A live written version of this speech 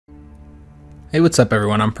Hey, what's up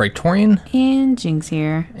everyone? I'm Praetorian. And Jynx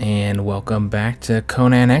here. And welcome back to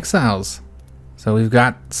Conan Exiles. So we've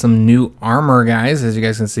got some new armor, guys. As you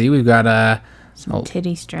guys can see, we've got some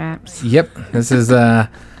titty straps. Yep, this is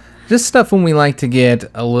just stuff when we like to get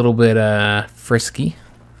a little bit frisky.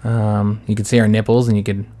 You can see our nipples and you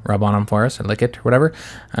can rub on them for us or lick it or whatever.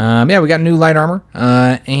 Yeah, we got new light armor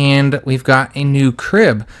and we've got a new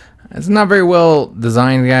crib. It's not very well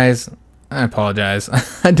designed, guys. I apologize.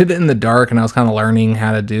 I did it in the dark and I was kind of learning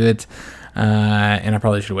how to do it. And I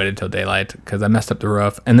probably should have waited till daylight because I messed up the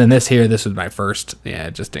roof. And then this was my first. Yeah,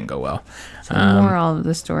 it just didn't go well. So the moral of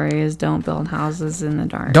the story is don't build houses in the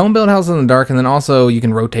dark. Don't build houses in the dark. And then also you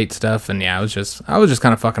can rotate stuff. And yeah, I was just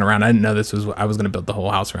kind of fucking around. I didn't know I was going to build the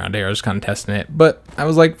whole house around here. I was kind of testing it. But I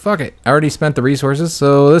was like, fuck it. I already spent the resources.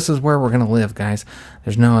 So this is where we're going to live, guys.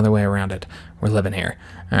 There's no other way around it. We're living here.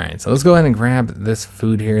 All right, so let's go ahead and grab this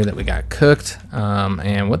food here that we got cooked.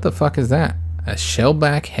 And what the fuck is that? A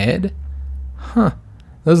shellback head? Huh.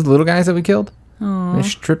 Those little guys that we killed? Aww. We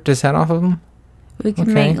stripped his head off of them? We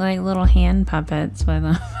can make like little hand puppets with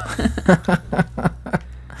them.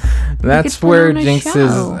 That's where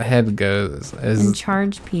Jinx's head goes. And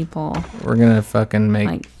charge people. We're gonna fucking make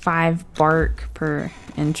like 5 bark per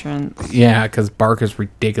entrance. Yeah, because bark is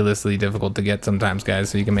ridiculously difficult to get sometimes, guys.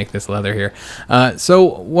 So you can make this leather here. So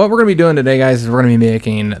what we're gonna be doing today, guys, is we're gonna be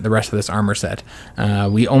making the rest of this armor set.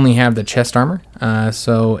 We only have the chest armor.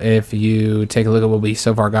 So if you take a look at what we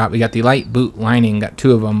so far got, we got the light boot lining, got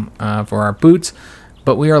 2 of them for our boots,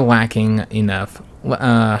 but we are lacking enough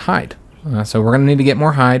hide. So we're going to need to get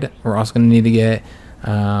more hide. We're also going to need to get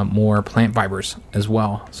more plant fibers as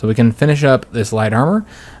well. So we can finish up this light armor.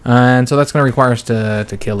 And so that's going to require us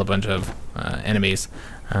to kill a bunch of enemies.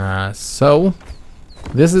 So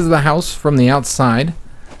this is the house from the outside.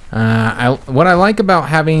 What I like about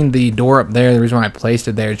having the door up there, the reason why I placed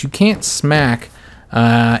it there, is you can't smack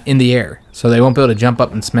in the air. So they won't be able to jump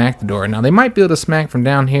up and smack the door. Now they might be able to smack from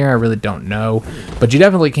down here. I really don't know. But you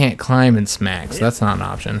definitely can't climb and smack. So that's not an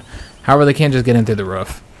option. However, they can't just get in through the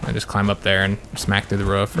roof. They just climb up there and smack through the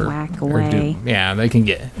roof. Or, whack away. Yeah, they can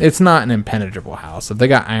get. It's not an impenetrable house. If they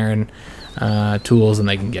got iron tools, then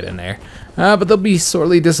they can get in there. But they'll be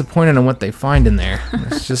sorely disappointed in what they find in there.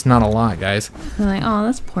 It's just not a lot, guys. They're like, oh,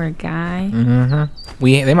 this poor guy. Mm-hmm.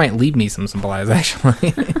 They might leave me some supplies,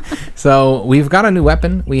 actually. So we've got a new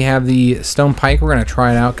weapon. We have the stone pike. We're going to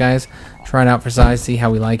try it out, guys. Try it out for size, see how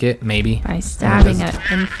we like it, maybe. By stabbing an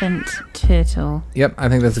infant turtle. Yep, I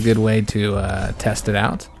think that's a good way to test it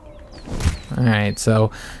out. Alright,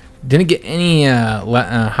 so didn't get any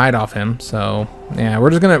hide off him, so yeah,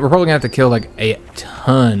 we're probably gonna have to kill like a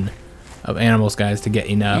ton of animals, guys, to get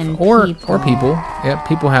enough. And or people. Yep,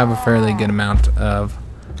 people have a fairly good amount of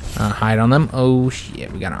hide on them. Oh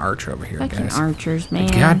shit, we got an archer over here, fucking guys. Archers, man.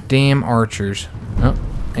 Goddamn archers. Oh,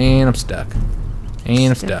 and I'm stuck. And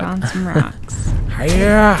I'm stuck. On some rocks.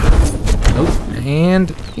 Yeah. Oh,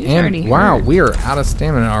 and wow, hurt. we are out of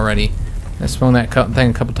stamina already. I spun that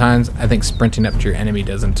thing a couple times. I think sprinting up to your enemy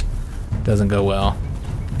doesn't go well.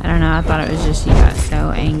 I don't know. I thought it was just you got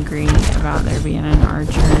so angry about there being an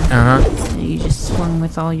archer. You just swung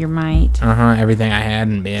with all your might. Everything I had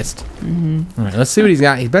and missed. All right, let's see what he's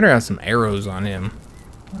got. He better have some arrows on him.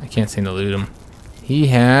 I can't seem to loot him. He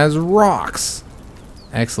has rocks.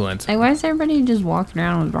 Excellent. Like, why is everybody just walking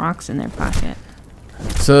around with rocks in their pocket?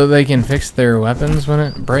 So they can fix their weapons when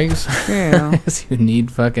it breaks? True. So you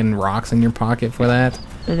need fucking rocks in your pocket for that?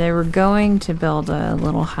 So they were going to build a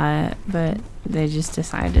little hut, but they just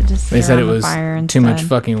decided to sit They said it on the was fire instead. too much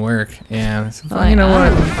fucking work. Yeah. So, Like, you know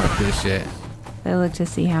what? Fuck this shit. They looked to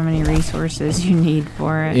see how many resources you need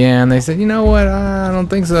for it. Yeah, and they said, you know what? I don't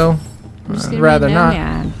think so. I'd rather not.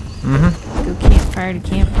 Go campfire to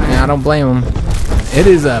campfire. Yeah, I don't blame them. It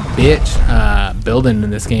is a bitch building in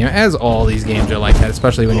this game, as all these games are like that,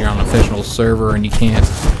 especially when you're on an official server and you can't,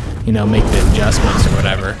 you know, make the adjustments or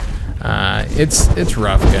whatever. It's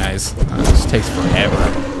rough, guys. It just takes forever.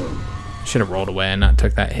 Should have rolled away and not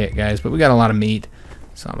took that hit, guys, but we got a lot of meat,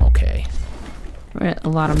 so I'm okay. A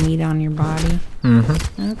lot of meat on your body?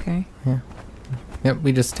 Okay. Yeah. Yep,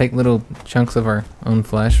 we just take little chunks of our own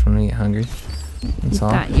flesh when we get hungry. You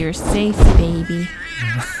thought you were safe, baby.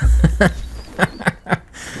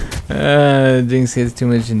 Jinx gets too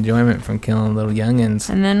much enjoyment from killing little youngins.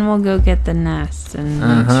 And then we'll go get the nest and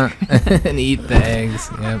and eat the eggs.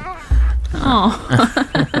 Yep.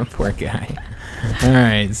 Oh. Poor guy.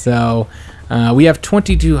 Alright, so we have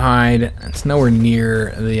 22 hide. It's nowhere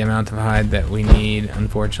near the amount of hide that we need,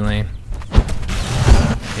 unfortunately.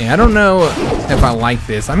 Yeah, I don't know if I like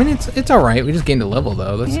this. I mean, it's all right. We just gained a level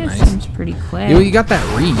though. That's yeah, nice. It seems pretty quick. You got that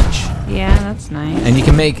reach. Yeah, that's nice. And you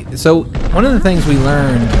can make. So one of the things we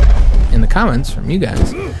learned in the comments from you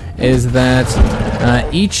guys is that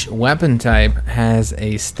each weapon type has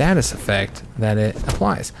a status effect that it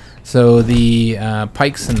applies. So the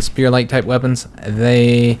pikes and spear-like type weapons,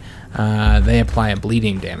 they apply a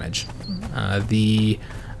bleeding damage. The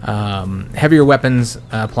heavier weapons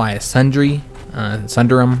apply a sunderum.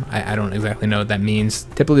 I don't exactly know what that means.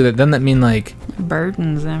 Typically, doesn't that mean like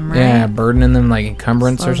burdens them, right? Yeah, burdening them, like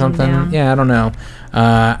encumbrance or something. Yeah, I don't know.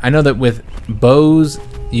 I know that with bows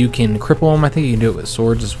you can cripple them. I think you can do it with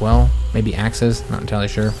swords as well. Maybe axes. Not entirely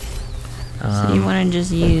sure. So you want to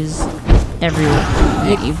just use every weapon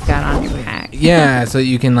that you've got on your pack. Yeah, so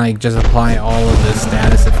you can like just apply all of the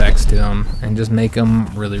status effects to them and just make them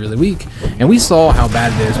really, really weak. And we saw how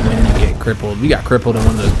bad it is when you get crippled. We got crippled in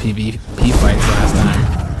one of those PvP fights last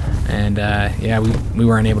time, and yeah, we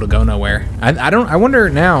weren't able to go nowhere. I wonder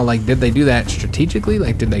now, like, did they do that strategically?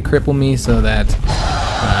 Like, did they cripple me so that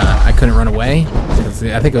I couldn't run away?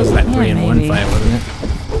 I think it was that 3-in-1 fight, wasn't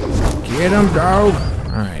it? Get him, dog!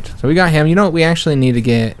 Alright, so we got him. You know what? We actually need to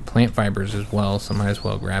get plant fibers as well, so might as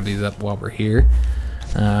well grab these up while we're here.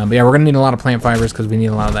 But yeah, we're going to need a lot of plant fibers because we need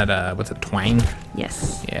a lot of that, what's it, twine?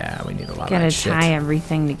 Yes. Yeah, we need a lot of that shit. Gotta tie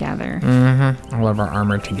everything together. Mm-hmm. All of our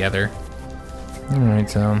armor together. Alright,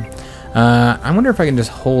 so I wonder if I can just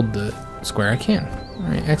hold the square. I can.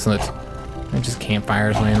 Alright, excellent. Just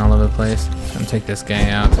campfires laying all over the place. I'm going to take this guy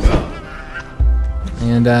out.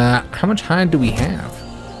 And how much hide do we have?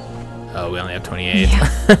 Oh, we only have 28. Yeah.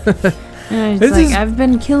 It's like, I've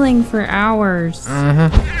been killing for hours.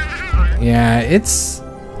 Yeah, it's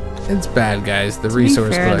bad, guys. The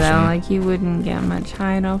resource collection. Though, like, you wouldn't get much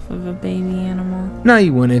hide off of a baby animal. No,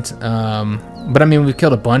 you wouldn't. But I mean, we've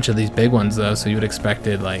killed a bunch of these big ones though, so you would expect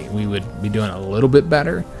it, like, we would be doing a little bit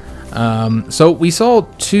better. So we saw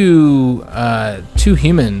two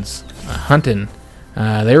humans hunting.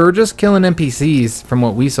 They were just killing NPCs from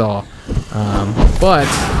what we saw, but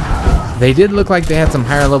they did look like they had some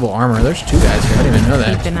higher level armor. There's two guys here. I didn't even know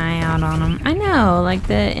that. Keep an eye out on them. I know, like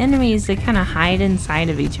the enemies, they kind of hide inside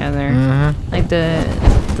of each other. Like the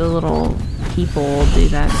little people do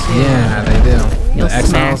that too. Yeah, they do. You'll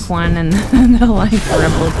smack one and then they'll like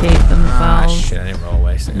replicate themselves. Ah, shit, I didn't roll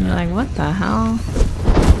away soon. And you're like, what the hell?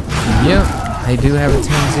 Yep, they do have a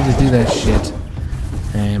tendency to do that shit.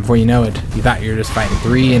 And before you know it, you thought you were just fighting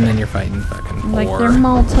 3 and then you're fighting fucking 4. Like they're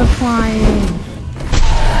multiplying.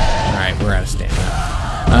 Alright, we're out of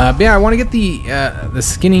stamina. But yeah, I want to get the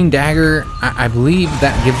skinning dagger. I believe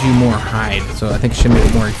that gives you more hide, so I think it should make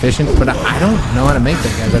it more efficient. But I don't know how to make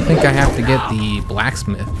that, guys. I think I have to get the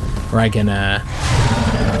blacksmith, where I can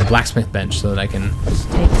the blacksmith bench, so that I can. Which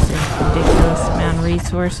takes a ridiculous amount of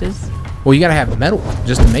resources. Well, you gotta have metal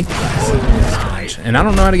just to make the blacksmith bench, and I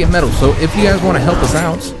don't know how to get metal. So if you guys want to help us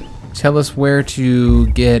out, tell us where to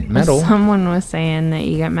get metal. Someone was saying that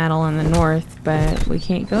you got metal in the north, but we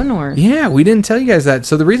can't go north. Yeah, we didn't tell you guys that.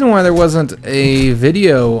 So the reason why there wasn't a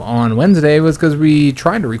video on Wednesday was because we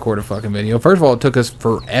tried to record a fucking video. First of all, it took us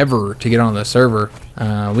forever to get on the server.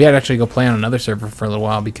 We had to actually go play on another server for a little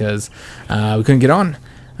while because we couldn't get on.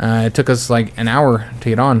 It took us like an hour to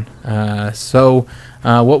get on. So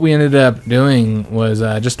what we ended up doing was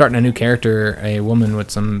just starting a new character, a woman with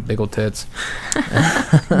some big old tits.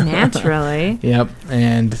 Naturally. Yep.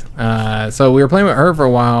 And so we were playing with her for a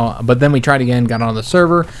while, but then we tried again, got on the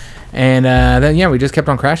server, and then yeah, we just kept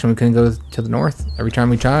on crashing. We couldn't go to the north every time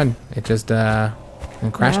we tried. It just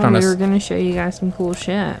crashed on us. We were gonna show you guys some cool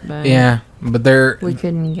shit, but yeah, but we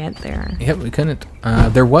couldn't get there. Yep, we couldn't.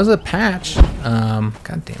 There was a patch.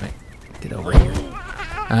 God damn it, get over here.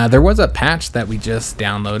 There was a patch that we just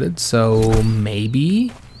downloaded, so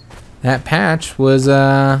maybe that patch was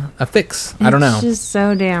a fix. I don't know. It's just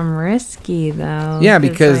so damn risky, though. Yeah,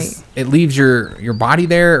 because it leaves your body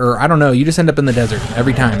there, or I don't know. You just end up in the desert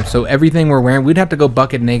every time. So everything we're wearing, we'd have to go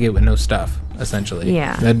bucket naked with no stuff, essentially.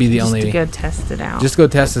 Yeah, that'd be the only. Just to go test it out. Just go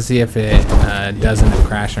test to see if it does end up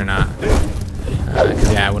crash or not.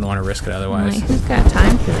 Because yeah, I wouldn't want to risk it otherwise. Like, who's got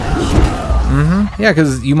time for that shit? Yeah,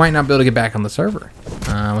 because you might not be able to get back on the server.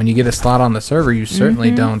 When you get a slot on the server, you certainly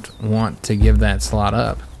don't want to give that slot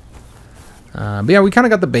up. But yeah, we kind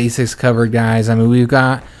of got the basics covered, guys. I mean, we've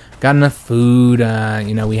got enough food.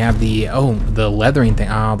 You know, we have the leathering thing.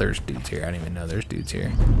 Oh, there's dudes here. I didn't even know there's dudes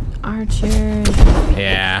here. Archer.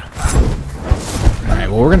 Yeah. All right.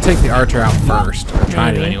 Well, we're gonna take the archer out first. Or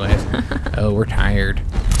try to, anyways. Oh, we're tired.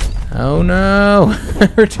 Oh no,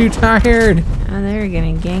 we're too tired. Oh, they're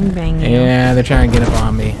gonna gangbang you. Yeah, they're trying to get up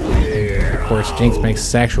on me. Of course, Jynx makes it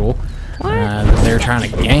sexual. They're trying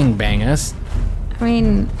to gangbang us. I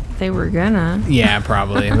mean, they were gonna. Yeah,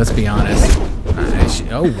 probably. Let's be honest.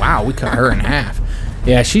 Oh, wow. We cut her in half.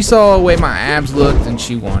 Yeah, she saw the way my abs looked, and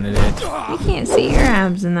she wanted it. You can't see your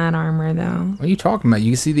abs in that armor, though. What are you talking about?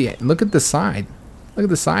 You can see the... Look at the side. Look at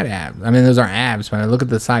the side abs. I mean, those aren't abs, but look at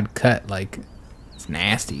the side cut. Like, it's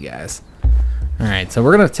nasty, guys. All right, so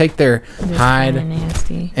we're going to take their hide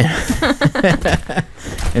nasty.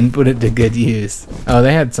 and put it to good use. Oh,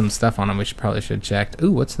 they had some stuff on them we probably should have checked.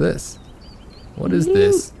 Ooh, what's this? What is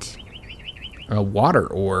this? A water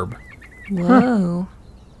orb. Whoa.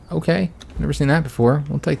 Huh. Okay, never seen that before.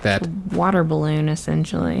 We'll take that. Water balloon,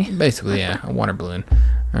 essentially. Basically, yeah, a water balloon.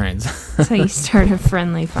 All right. That's how you start a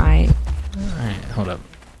friendly fight. All right, hold up.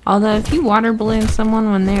 Although, if you water balloon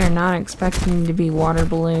someone when they are not expecting to be water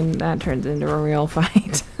ballooned, that turns into a real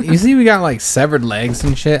fight. You see, we got like severed legs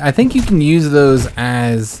and shit. I think you can use those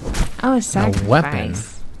as a sacrifice. Weapon.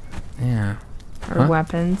 Yeah. Or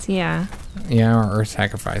weapons, yeah. Yeah, or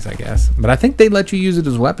sacrifice, I guess. But I think they let you use it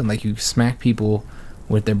as a weapon, like you smack people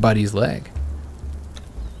with their buddy's leg.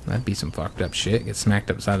 That'd be some fucked up shit. Get smacked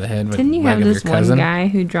upside the head with the leg of your cousin. Didn't you have this one guy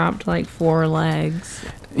who dropped like 4 legs?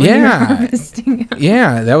 Yeah.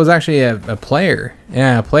 Yeah, that was actually a player.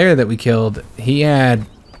 Yeah, a player that we killed. He had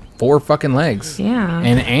 4 fucking legs. Yeah.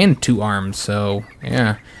 And 2 arms, so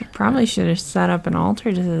yeah. Probably should have set up an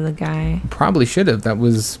altar to the guy. Probably should have. That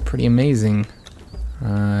was pretty amazing. He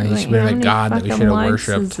should have been a god that we should have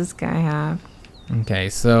worshipped. Does this guy have? Okay,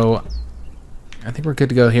 so I think we're good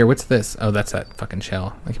to go here. What's this? Oh, that's that fucking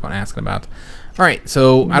shell I keep on asking about. All right,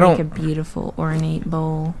 so I don't... Like a beautiful ornate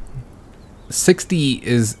bowl. 60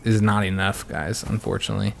 is not enough, guys,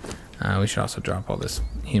 unfortunately. We should also drop all this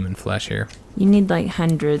human flesh here. You need like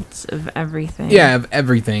hundreds of everything. Yeah, of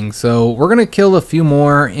everything. So we're going to kill a few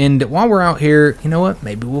more. And while we're out here, you know what?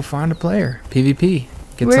 Maybe we'll find a player. PvP.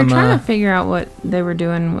 We're trying to figure out what they were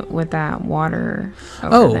doing with that water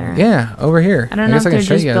over there. Yeah, over here. I don't know if they're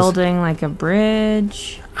just building like a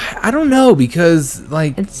bridge. I don't know, because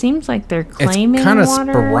like... It seems like they're claiming it's kind of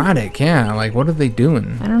water. Sporadic, yeah. Like, what are they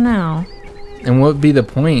doing? I don't know. And what would be the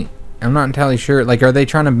point? I'm not entirely sure. Like, are they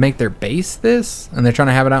trying to make their base this? And they're trying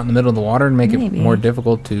to have it out in the middle of the water and make it more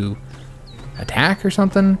difficult to attack or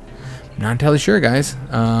something? Not entirely sure, guys.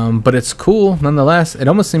 But it's cool, nonetheless. It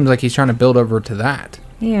almost seems like he's trying to build over to that.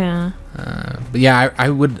 Yeah. But yeah,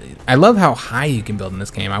 I love how high you can build in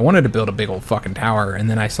this game. I wanted to build a big old fucking tower, and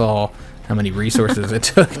then I saw how many resources it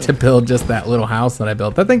took to build just that little house that I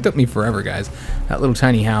built. That thing took me forever, guys. That little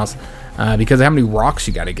tiny house. Because of how many rocks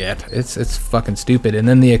you got to get. It's fucking stupid. And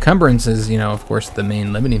then the encumbrance is, you know, of course, the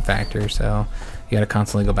main limiting factor. So you got to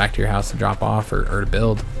constantly go back to your house to drop off or to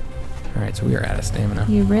build. All right, so we are out of stamina.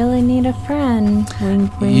 You really need a friend.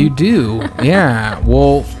 Wink, wink. You do. Yeah.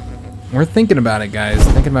 Well, we're thinking about it, guys.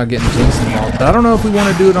 Thinking about getting Jinx involved. But I don't know if we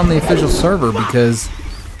want to do it on the official server because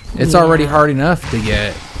it's already hard enough to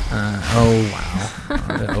get. Oh, wow.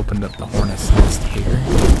 I opened up the hornet's nest here.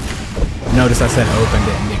 Notice I said opened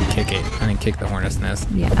it and didn't kick it. I didn't kick the hornet's nest.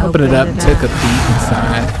 Yeah, opened it up, took a peek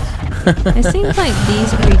inside. It seems like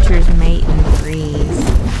these creatures mate in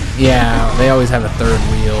threes. Yeah, they always have a third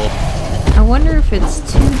wheel. I wonder if it's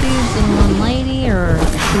 2 dudes and 1 lady or 2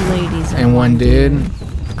 ladies and 1 dude.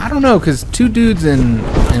 I don't know, because 2 dudes and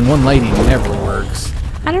 1 lady never works.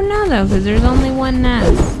 I don't know, though, because there's only 1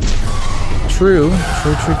 nest. True.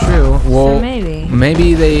 Well, so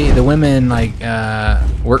maybe the women like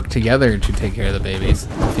work together to take care of the babies.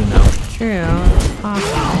 Female. True.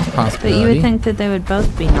 Possible. But you would think that they would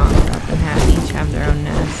both be knocked up and each have their own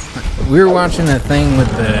nest. We were watching a thing with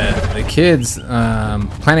the kids,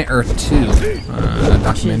 Planet Earth 2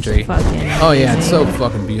 documentary. Oh yeah, it's so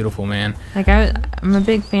fucking beautiful, man. Like I'm a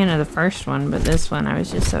big fan of the first one, but this one I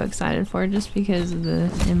was just so excited for just because of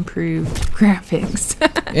the improved graphics.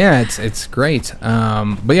 Yeah, it's great.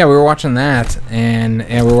 But yeah, we were watching that, and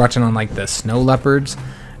we were watching on like the snow leopards,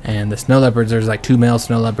 and the snow leopards. There's like 2 male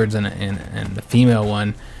snow leopards and the female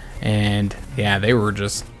one, and yeah, they were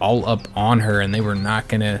just all up on her, and they were not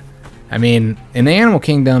gonna. I mean, in the animal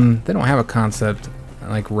kingdom, they don't have a concept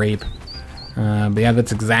like rape. But yeah,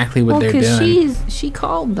 that's exactly what they're doing. She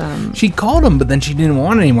called them. She called them, but then she didn't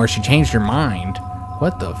want it anymore. She changed her mind.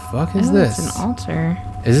 What the fuck is this? It's an altar.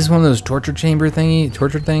 Is this one of those torture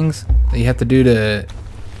things that you have to do to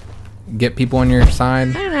get people on your side?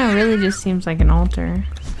 I don't know. It really just seems like an altar.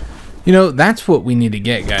 You know, that's what we need to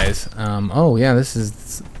get, guys. Oh yeah, this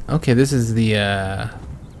is the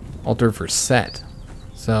altar for Set.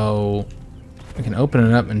 So we can open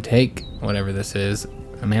it up and take whatever this is.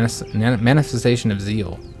 A manifestation of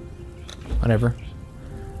zeal. Whatever.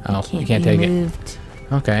 Oh, you can't take it.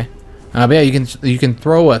 Okay. But yeah, you can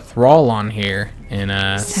throw a thrall on here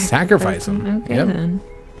and sacrifice them. Okay, then.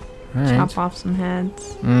 All right. Chop off some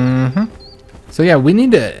heads. Mm-hmm. So yeah, we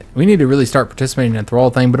need to really start participating in the thrall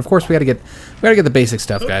thing. But of course, we gotta get the basic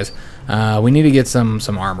stuff, guys. We need to get some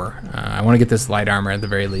armor. I want to get this light armor at the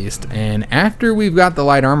very least. And after we've got the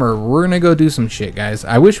light armor, we're gonna go do some shit, guys.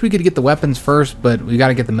 I wish we could get the weapons first, but we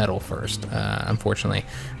gotta get the metal first. Unfortunately,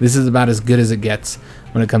 this is about as good as it gets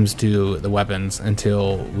when it comes to the weapons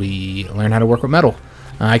until we learn how to work with metal.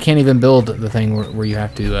 I can't even build the thing where you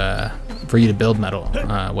have to for you to build metal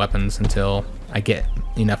weapons until I get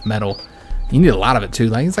enough metal. You need a lot of it too.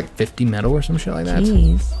 Like it's like 50 metal or some shit like that.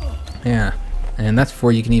 Jeez. Yeah, and that's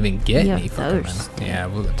before you can even get You any have fucking thirst. metal. Yeah,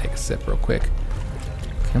 we'll go take a sip real quick.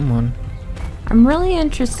 Come on. I'm really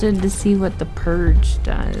interested to see what the purge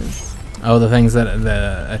does. Oh, the things that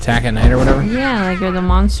the attack at night or whatever. Yeah, like are the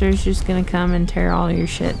monsters just gonna come and tear all your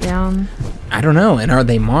shit down? I don't know. And are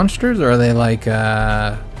they monsters or are they like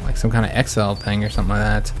some kind of XL thing or something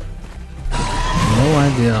like that? No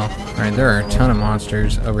idea. All right, there are a ton of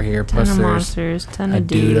monsters over here. Ton Plus of there's monsters, ton a of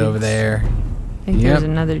dudes. dude over there. I think there's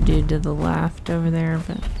another dude to the left over there,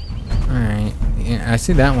 but All right. Yeah, I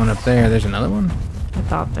see that one up there. There's another one. I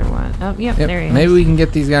thought there was. Oh, yep, Yep. there he is. Maybe we can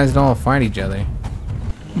get these guys to all fight each other.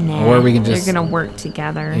 Nah, or we can just- they're gonna work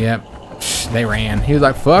together. Yep. They ran. He was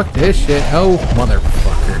like, fuck this shit. Oh,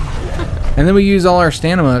 motherfucker. And then we use all our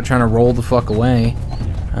stamina trying to roll the fuck away.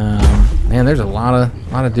 Man, there's a lot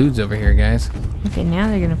of dudes over here, guys. Okay, now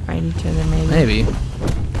they're gonna fight each other, maybe. Maybe.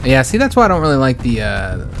 Yeah, see, that's why I don't really like the,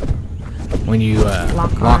 when you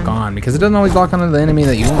lock on, because it doesn't always lock onto the enemy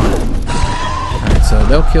that you want. Alright, so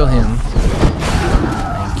they'll kill him.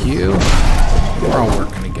 Thank you. We're all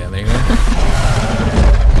working together here.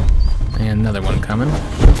 And another one coming.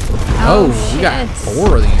 Oh, we got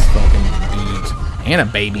 4 of these fucking dudes. And a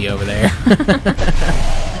baby over there.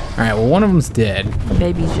 Alright, well, one of them's dead. The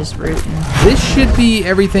baby's just rooting. This should be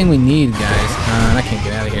everything we need, guys. And I can't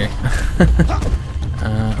get out of here.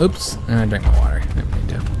 Oops. And I drank my water. Didn't mean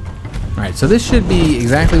to. Alright, so this should be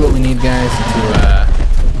exactly what we need, guys, to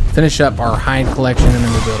finish up our hide collection, and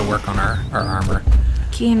then we'll be able to work on our armor.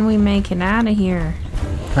 Can we make it out of here?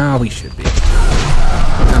 Oh, we should be.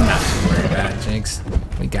 I'm not too worried about it, Jinx.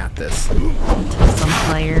 We got this. Until some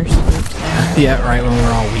players swoops in. Yeah, right when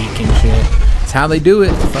we're all weak and shit. It's how they do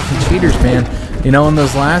it. Fucking cheaters, man. You know, in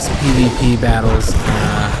those last PvP battles,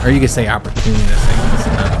 or you could say opportunists, I guess,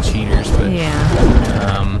 not cheaters, but yeah,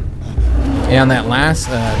 on that last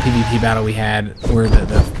PvP battle we had, or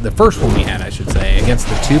the first one we had, I should say, against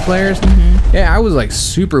the 2 players. Yeah, I was like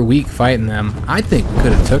super weak fighting them. I think we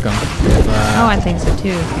could have took them. Oh, I think so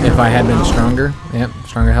too. If I had been stronger. Yep,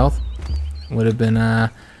 stronger health. Would have been, I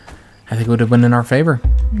think it would have been in our favor.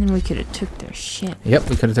 And then we could have took their shit. Yep,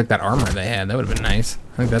 we could have took that armor they had. That would have been nice.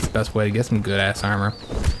 I think that's the best way to get some good-ass armor.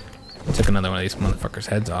 We took another one of these motherfuckers'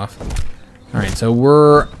 heads off. Alright, so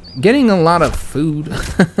we're getting a lot of food.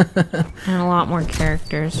 And a lot more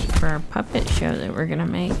characters for our puppet show that we're gonna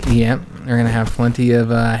make. Yep, we're going to have plenty of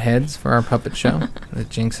heads for our puppet show that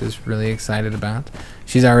Jinx is really excited about.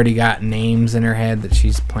 She's already got names in her head that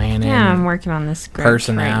she's planning. Yeah, I'm working on this script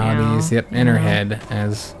personalities, right now. yep, in her head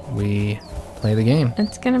as we play the game.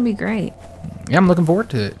 It's gonna be great. Yeah, I'm looking forward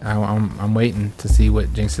to it. I'm waiting to see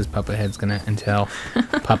what Jinx's puppet head's gonna entail.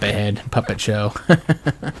 Puppet head, puppet show.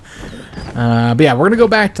 But yeah, we're gonna go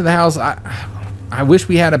back to the house. I wish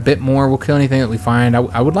we had a bit more. We'll kill anything that we find.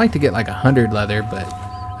 I would like to get like 100 leather, but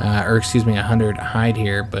or excuse me, 100 hide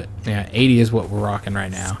here. But yeah, 80 is what we're rocking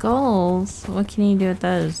right now. Skulls. What can you do with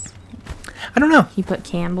those? I don't know. You put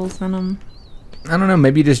candles in them. I don't know.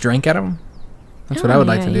 Maybe you just drink out of them. That's what I would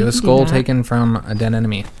like to yeah, do. you A can do skull that. taken from a dead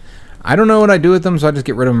enemy. I don't know what I do with them, so I just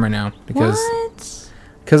get rid of them right now because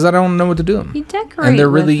I don't know what to do with them. You decorate And they're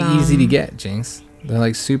with really easy to them. get, Jinx. They're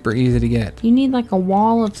like super easy to get. You need like a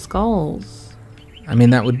wall of skulls. I mean,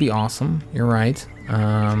 that would be awesome. You're right.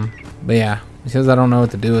 But yeah, because I don't know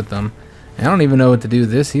what to do with them. And I don't even know what to do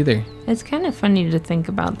with this either. It's kind of funny to think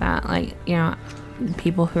about that. Like, you know,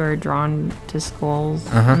 people who are drawn to skulls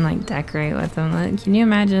and like decorate with them. Like, can you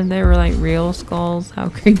imagine if they were like real skulls? How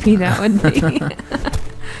creepy that would be.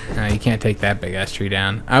 You can't take that big ass tree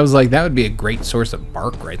down. I was like, that would be a great source of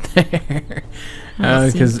bark right there. It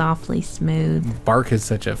seems Because awfully smooth. bark is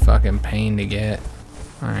such a fucking pain to get.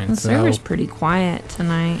 All right, The so server's pretty quiet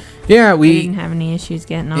tonight. yeah, We we didn't have any issues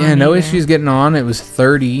getting on. yeah, no either. issues getting on. It was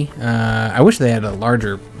 30. I wish they had a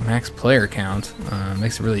larger max player count.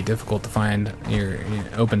 Makes it really difficult to find your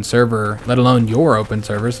open server, let alone your open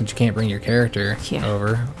server, since you can't bring your character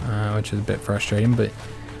over, which is a bit frustrating. But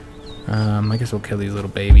I guess we'll kill these little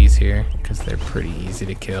babies here because they're pretty easy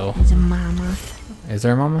to kill. He's a mama. Is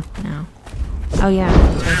there a mama? No. Oh, yeah.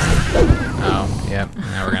 Oh, yep.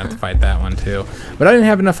 Now we're gonna have to fight that one too. But I didn't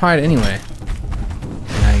have enough hide anyway.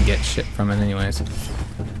 And I didn't get shit from it anyways.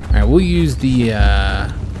 Alright, we'll use the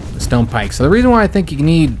stone pike. So the reason why I think you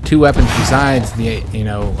need 2 weapons besides the, you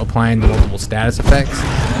know, applying the multiple status effects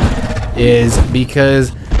is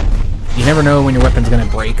because you never know when your weapon's gonna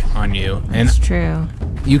break on you. And that's true.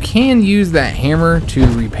 You can use that hammer to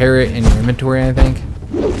repair it in your inventory, I think.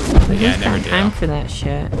 But yeah, I never did. Time for that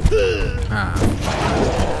shit.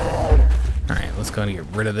 Alright, let's go and get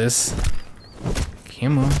rid of this.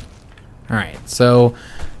 Come on. Alright, so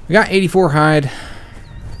we got 84 hide.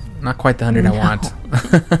 Not quite the 100 I want.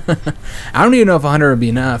 I don't even know if 100 would be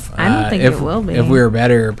enough. I don't think it will be. If we were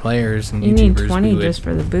better players and you YouTubers, need 20 just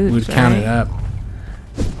for the boots, we'd count it up.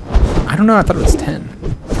 I don't know, I thought it was 10.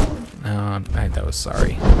 No, that was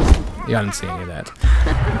sorry. You didn't see any of that.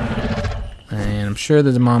 And I'm sure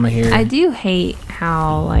there's a mama here. I do hate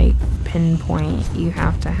how, like, pinpoint you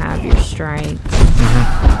have to have your strikes.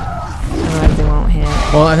 Otherwise they won't hit.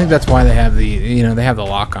 Well, I think that's why they have the, you know, they have the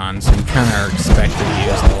lock-on, so you kind of are expected to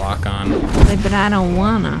use the lock-on. But I don't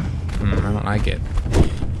wanna. I don't like it.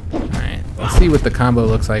 Alright, let's see what the combo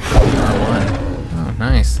looks like with the R1. Oh,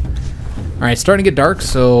 nice. Alright, starting to get dark,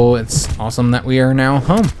 so it's awesome that we are now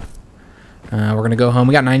home. We're going to go home.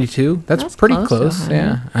 We got 92. That's pretty close.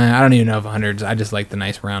 Yeah. I don't even know if 100's. I just like the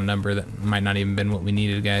nice round number that might not even been what we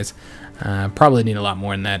needed, guys. Probably need a lot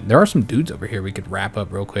more than that. There are some dudes over here we could wrap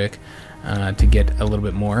up real quick to get a little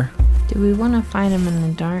bit more. Do we want to fight them in the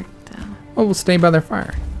dark, though? Well, we'll stay by their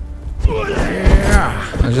fire.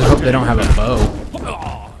 Yeah. I just hope they don't have a bow.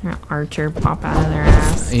 An archer pop out of their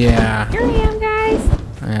ass. Yeah. Here I am, guys.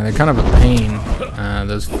 Yeah, they're kind of a pain,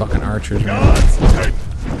 those fucking archers, man.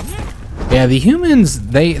 Yeah, the humans,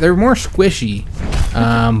 they're more squishy,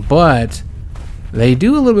 but they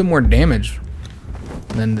do a little bit more damage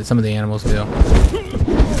than some of the animals do. Alright,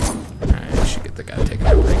 I should get the guy taken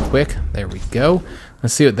out pretty quick. There we go.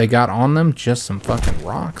 Let's see what they got on them. Just some fucking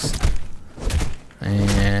rocks.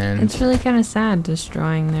 And it's really kind of sad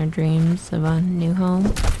destroying their dreams of a new home.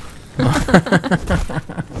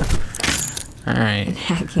 Alright.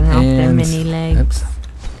 Hacking off their mini legs.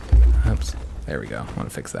 Oops. There we go. I want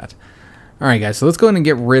to fix that. Alright guys, so let's go ahead and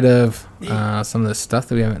get rid of some of the stuff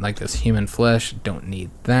that we haven't, like this human flesh. Don't need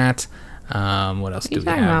that. What else do we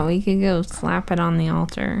have? About? We could go slap it on the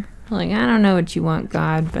altar. Like, I don't know what you want,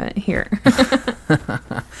 God, but here.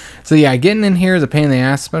 So yeah, getting in here is a pain in the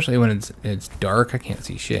ass, especially when it's dark. I can't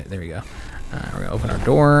see shit. There we go. We're going to open our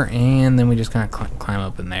door, and then we just kind of climb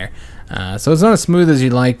up in there. So it's not as smooth as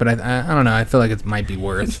you'd like, but I don't know. I feel like it might be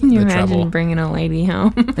worth Can you the imagine trouble. Bringing a lady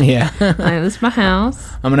home? Yeah. Like, this is my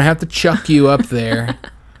house. I'm going to have to chuck you up there.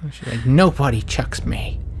 She's like, nobody chucks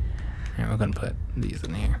me. All right, we're going to put these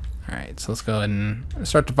in here. All right, so let's go ahead and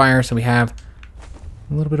start the fire so we have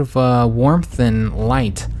a little bit of warmth and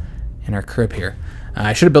light in our crib here.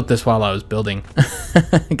 I should have built this while I was building.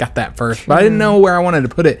 Got that first, but I didn't know where I wanted to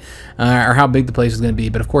put it or how big the place was going to be.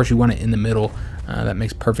 But of course, you want it in the middle. That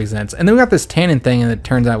makes perfect sense. And then we got this tanning thing, and it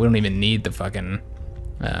turns out we don't even need the fucking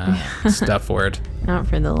stuff for it. Not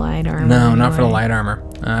for the light armor. No, anyway. not for the light armor.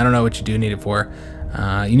 I don't know what you do need it for.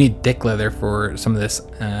 You need thick leather for some of this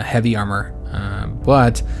heavy armor.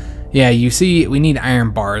 But yeah, you see, we need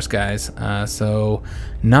iron bars, guys. So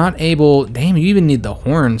not able. Damn, you even need the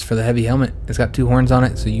horns for the heavy helmet. It's got 2 horns on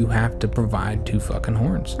it, so you have to provide 2 fucking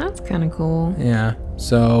horns. That's kind of cool. Yeah.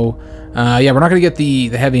 So yeah, we're not gonna get the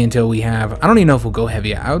heavy until we have. I don't even know if we'll go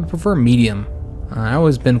heavy. I would prefer medium. I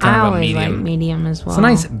always been kind of a medium. I always like medium as well. It's a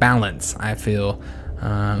nice balance, I feel.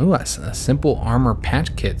 Ooh, a simple armor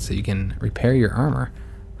patch kit so you can repair your armor.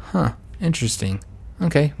 Huh. Interesting.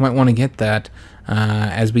 Okay, might want to get that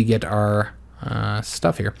as we get our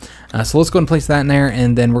stuff here. So let's go and place that in there,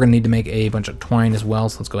 and then we're going to need to make a bunch of twine as well.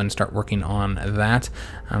 So let's go ahead and start working on that.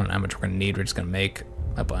 I don't know how much we're going to need. We're just going to make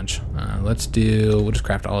a bunch. We'll just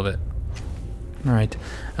craft all of it. All right.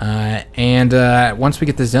 And once we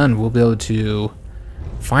get this done, we'll be able to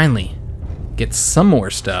finally get some more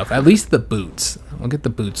stuff. At least the boots. We'll get the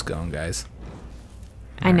boots going, guys.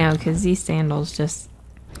 I know, because these sandals just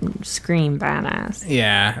scream badass.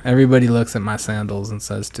 Yeah, everybody looks at my sandals and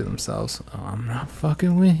says to themselves, oh, I'm not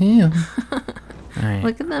fucking with him. All right.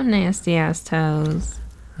 Look at them nasty ass toes.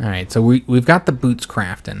 All right, so we've got the boots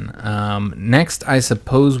crafting. Next, I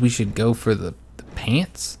suppose we should go for the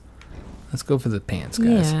pants. Let's go for the pants,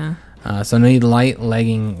 guys. Yeah. So I need light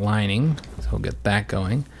legging lining, so we'll get that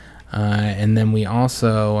going. And then we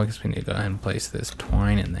also, I guess we need to go ahead and place this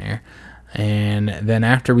twine in there. And then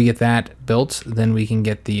after we get that built, then we can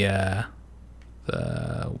get the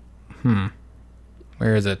what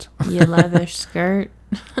Where is it? Your leather skirt.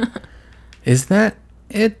 Is that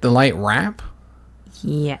it? The light wrap?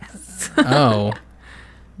 Yes. Oh.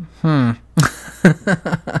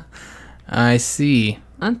 I see.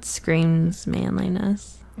 That screams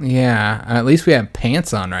manliness. Yeah, at least we have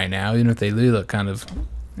pants on right now, even if they do look kind of,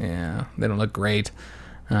 yeah, they don't look great.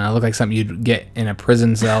 Look like something you'd get in a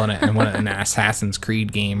prison cell in an Assassin's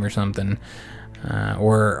Creed game or something,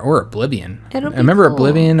 or Oblivion. It'll be Remember cool.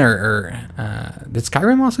 Oblivion or did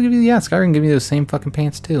Skyrim also give you? Yeah, Skyrim give you those same fucking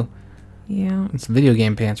pants too. Yeah. It's video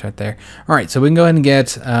game pants right there. All right, so we can go ahead and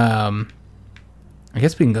get. I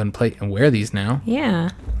guess we can go and wear these now. Yeah.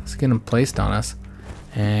 Let's get them placed on us,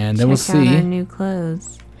 and then we'll Check out see. our new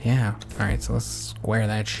clothes. Yeah. All right, so let's square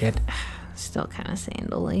that shit. Still kind of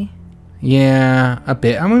sandally. Yeah, a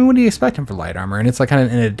bit. I mean, what do you expect him for light armor? And it's like kind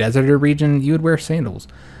of in a deserted region, you would wear sandals.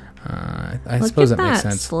 I suppose that makes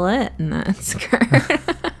sense. Slit in that skirt.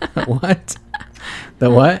 What? The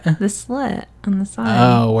what? The slit on the side.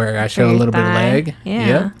 Oh, where I show a little bit of leg? Yeah.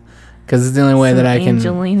 Yep. Because it's the only way that I can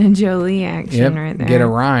Angelina Jolie action right there. get a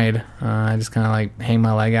ride. I just kind of like hang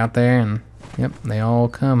my leg out there and, yep, they all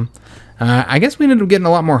come. I guess we ended up getting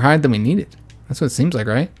a lot more hide than we needed. That's what it seems like,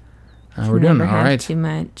 right? We're doing all right. Too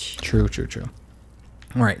much. True.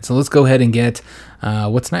 All right, so let's go ahead and get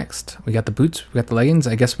what's next. We got the boots, we got the leggings.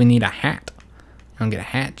 I guess we need a hat. You want to get a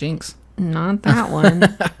hat, Jinx? Not that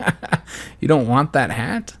one. You don't want that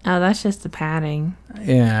hat? Oh, that's just the padding.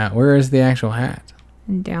 Yeah, where is the actual hat?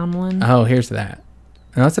 Down one. Oh, here's that.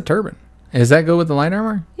 No, that's a turban. Does that go with the light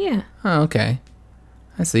armor? Yeah. Oh, okay.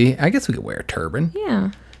 I see. I guess we could wear a turban.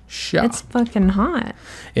 Yeah. Sure. It's fucking hot.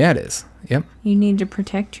 Yeah, it is. Yep. You need to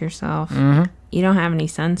protect yourself. Mm-hmm. You don't have any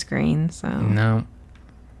sunscreen, so. No.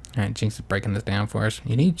 All right, Jinx is breaking this down for us.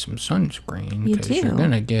 You need some sunscreen You because do. you're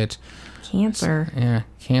gonna get Cancer. Yeah,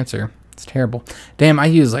 cancer. It's terrible. Damn, I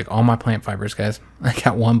use like all my plant fibers, guys. I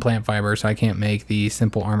got one plant fiber, so I can't make the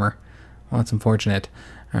simple armor. Well, that's unfortunate.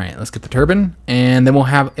 All right, let's get the turban, and then we'll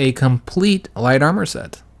have a complete light armor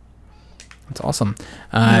set. That's awesome.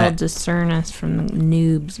 It'll discern us from the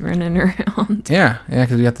noobs running around. Yeah,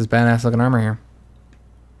 because we got this badass looking armor here.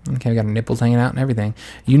 Okay, we got our nipples hanging out and everything.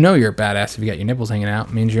 You know you're a badass if you got your nipples hanging out.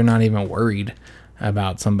 It means you're not even worried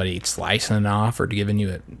about somebody slicing it off or giving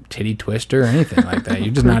you a titty twister or anything like that.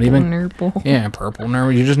 You're just not even... Nurple. Yeah, purple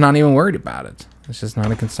nurple. You're just not even worried about it. It's just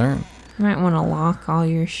not a concern. You might want to lock all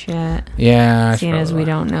your shit. Yeah. Seeing as we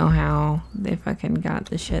don't know how they fucking got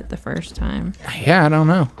the shit the first time. Yeah, I don't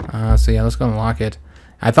know. So yeah, let's go and lock it.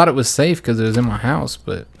 I thought it was safe because it was in my house,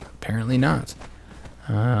 but apparently not.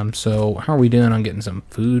 So how are we doing on getting some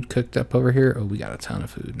food cooked up over here? Oh, we got a ton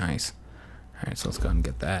of food. Nice. All right, so let's go ahead and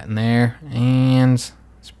get that in there. And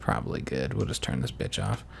it's probably good. We'll just turn this bitch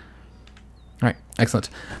off. All right, excellent.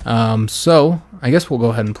 So I guess we'll go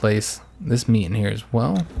ahead and place this meat in here as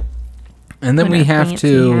well. And then we have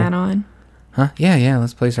to... hat on. Huh? Yeah,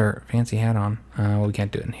 let's place our fancy hat on. Well, we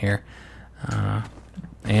can't do it in here.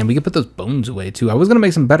 And we can put those bones away, too. I was going to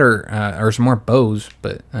make some better, or some more bows,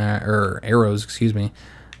 but, or arrows, excuse me.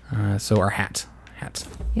 So our hats.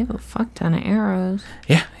 You have a fuck ton of arrows.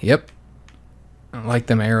 Yeah, yep. I like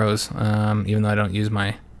them arrows, even though I don't use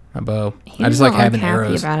my bow. I just like having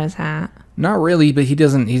arrows. About his hat. Not really, but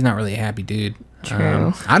he's not really a happy dude.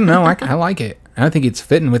 True. I don't know. I like it. I think it's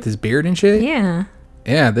fitting with his beard and shit. Yeah.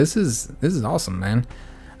 Yeah, this is awesome, man.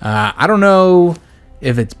 I don't know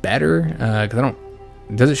if it's better, because I don't...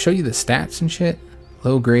 Does it show you the stats and shit?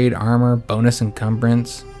 Low grade armor, bonus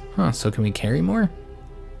encumbrance. Huh, so can we carry more?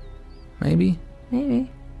 Maybe?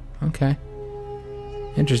 Maybe. Okay.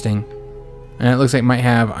 Interesting. And it looks like it might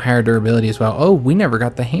have higher durability as well. Oh, we never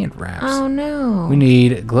got the hand wraps. Oh, no. We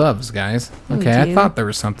need gloves, guys. Okay, I do? thought there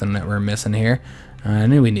was something that we're missing here. I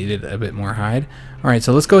knew we needed a bit more hide. All right,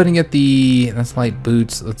 so let's go ahead and get that's light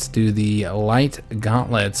boots. Let's do the light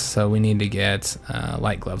gauntlets. So we need to get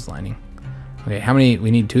light gloves lining. Okay, how many?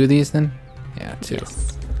 We need 2 of these then? Yeah, 2.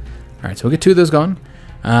 Yes. All right, so we'll get 2 of those going.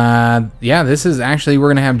 Yeah, this is actually, we're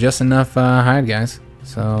going to have just enough hide, guys.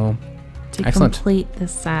 So, To excellent. complete the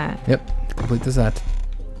set. Yep, to complete the set.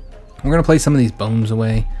 We're going to place some of these bones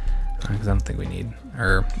away because I don't think we need,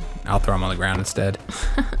 or I'll throw them on the ground instead.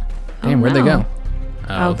 Damn, where'd they go?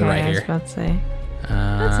 Oh, okay, they're right I was here. about to say.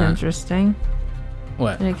 That's interesting.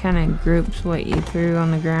 What? And it kind of groups what you threw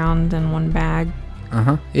on the ground in one bag.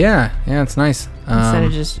 Yeah, it's nice. Instead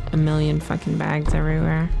of just a million fucking bags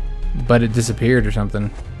everywhere. But it disappeared or something.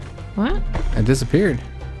 What? It disappeared.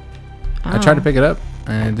 Oh. I tried to pick it up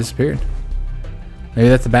and it disappeared. Maybe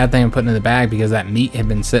that's the bad thing of putting it in the bag because that meat had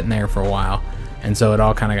been sitting there for a while. And so it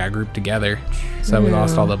all kind of got grouped together. So we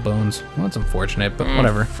lost all the bones. Well, that's unfortunate, but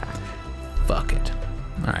whatever. Fuck it.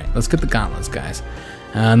 All right, let's get the gauntlets, guys.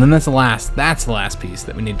 And then that's the last piece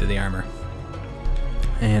that we need to the armor.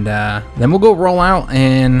 And then we'll go roll out.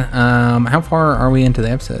 And how far are we into the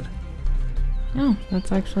episode? Oh,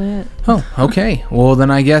 that's actually it. Oh, okay. Well, then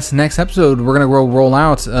I guess next episode we're gonna roll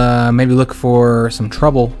out. Maybe look for some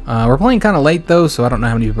trouble. We're playing kind of late though, so I don't know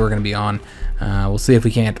how many people are gonna be on. We'll see if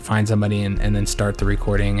we can't find somebody and then start the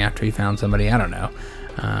recording after we found somebody. I don't know.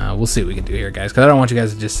 We'll see what we can do here, guys, because I don't want you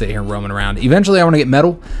guys to just sit here roaming around. Eventually, I want to get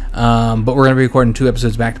metal, but we're gonna be recording 2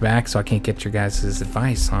 episodes back to back, so I can't get your guys'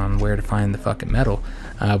 advice on where to find the fucking metal.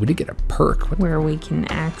 We did get a perk. Where we can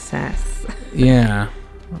access. Yeah.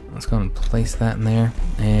 Let's go and place that in there,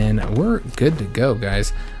 and we're good to go,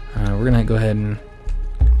 guys. We're gonna go ahead and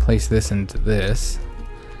place this into this,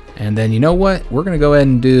 and then you know what? We're gonna go ahead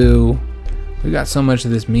and do. We got so much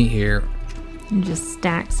of this meat here. And just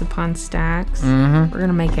stacks upon stacks. Mm-hmm. We're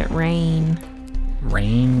gonna make it rain.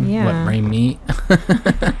 Rain? Yeah. What, rain meat?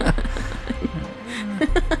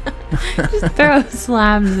 Just throw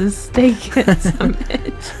slabs of steak at some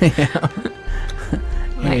bitch. Yeah.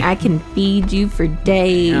 Like, I can feed you for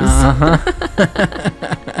days.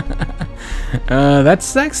 That's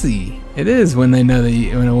sexy. It is when they know that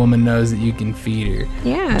when a woman knows that you can feed her.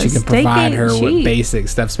 Yeah, that you can provide her with basic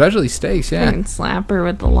stuff, especially steaks. Yeah. You can slap her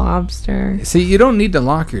with the lobster. See, you don't need to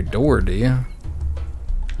lock your door, do you?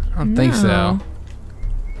 I don't think so.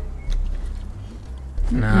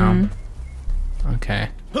 No. Okay.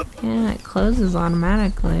 Yeah, it closes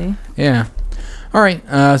automatically. Yeah. All right,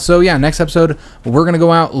 so yeah, next episode, we're going to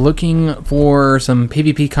go out looking for some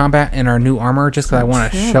PvP combat in our new armor, just because I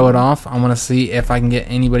want to show it off. I want to see if I can get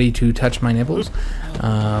anybody to touch my nipples.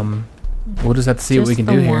 We'll just have to see what we can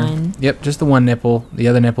do here. Yep, just the one nipple. The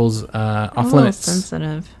other nipple's off limits.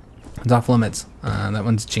 Sensitive. It's off limits. That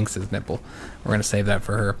one's Jinx's nipple. We're going to save that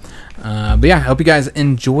for her. But yeah, I hope you guys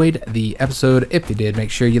enjoyed the episode. If you did,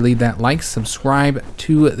 make sure you leave that like, subscribe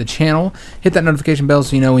to the channel, hit that notification bell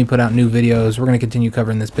so you know when we put out new videos. We're going to continue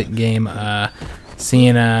covering this big game,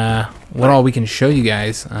 seeing what all we can show you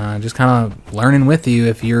guys. Just kind of learning with you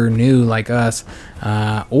if you're new like us,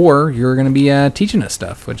 or you're going to be teaching us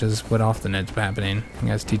stuff, which is what often ends up happening. You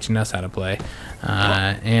guys teaching us how to play.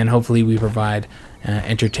 And hopefully we provide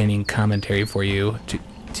entertaining commentary for you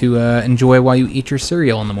to enjoy while you eat your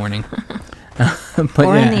cereal in the morning. But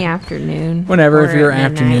or in the afternoon. Whenever, if you're an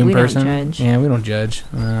afternoon person. Don't judge. Yeah, we don't judge.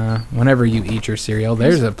 Whenever you eat your cereal.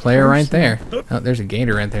 There's a player right there. Oh, there's a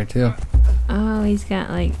gator right there too. Oh, he's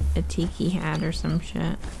got like a tiki hat or some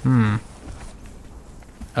shit.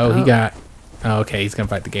 Oh, he got... Oh, okay, he's gonna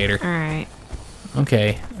fight the gator. Alright.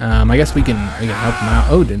 Okay, I guess we can help him out.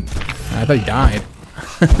 Oh, I thought he died.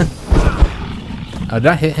 Oh, did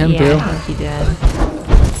I hit him too? Yeah, I think he did.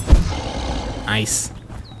 Nice.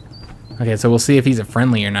 Okay, so we'll see if he's a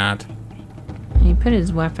friendly or not. He put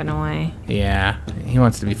his weapon away. Yeah, he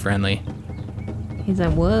wants to be friendly. He's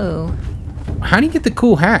like, whoa. How do you get the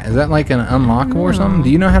cool hat? Is that like an unlockable or something? Do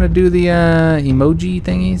you know how to do the emoji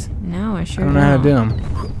thingies? No, I sure don't know how to do them.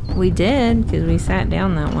 We did, because we sat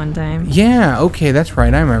down that one time. Yeah, okay, that's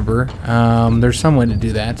right. I remember. There's some way to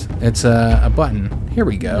do that. It's a button. Here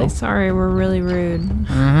we go. Like, sorry, we're really rude.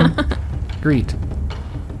 Greet.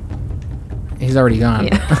 He's already gone.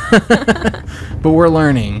 Yeah. But we're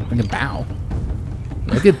learning. We can bow.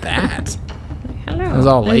 Look at that. Hello. It was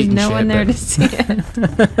all late and no shit, one there to see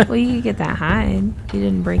it. Well, you could get that hide. You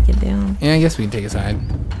didn't break it down. Yeah, I guess we can take his hide.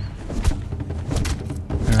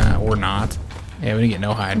 Or not. Yeah, we didn't get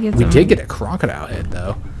no hide. We did get a crocodile head,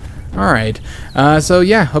 though. All right. So,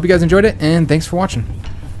 yeah, hope you guys enjoyed it, and thanks for watching.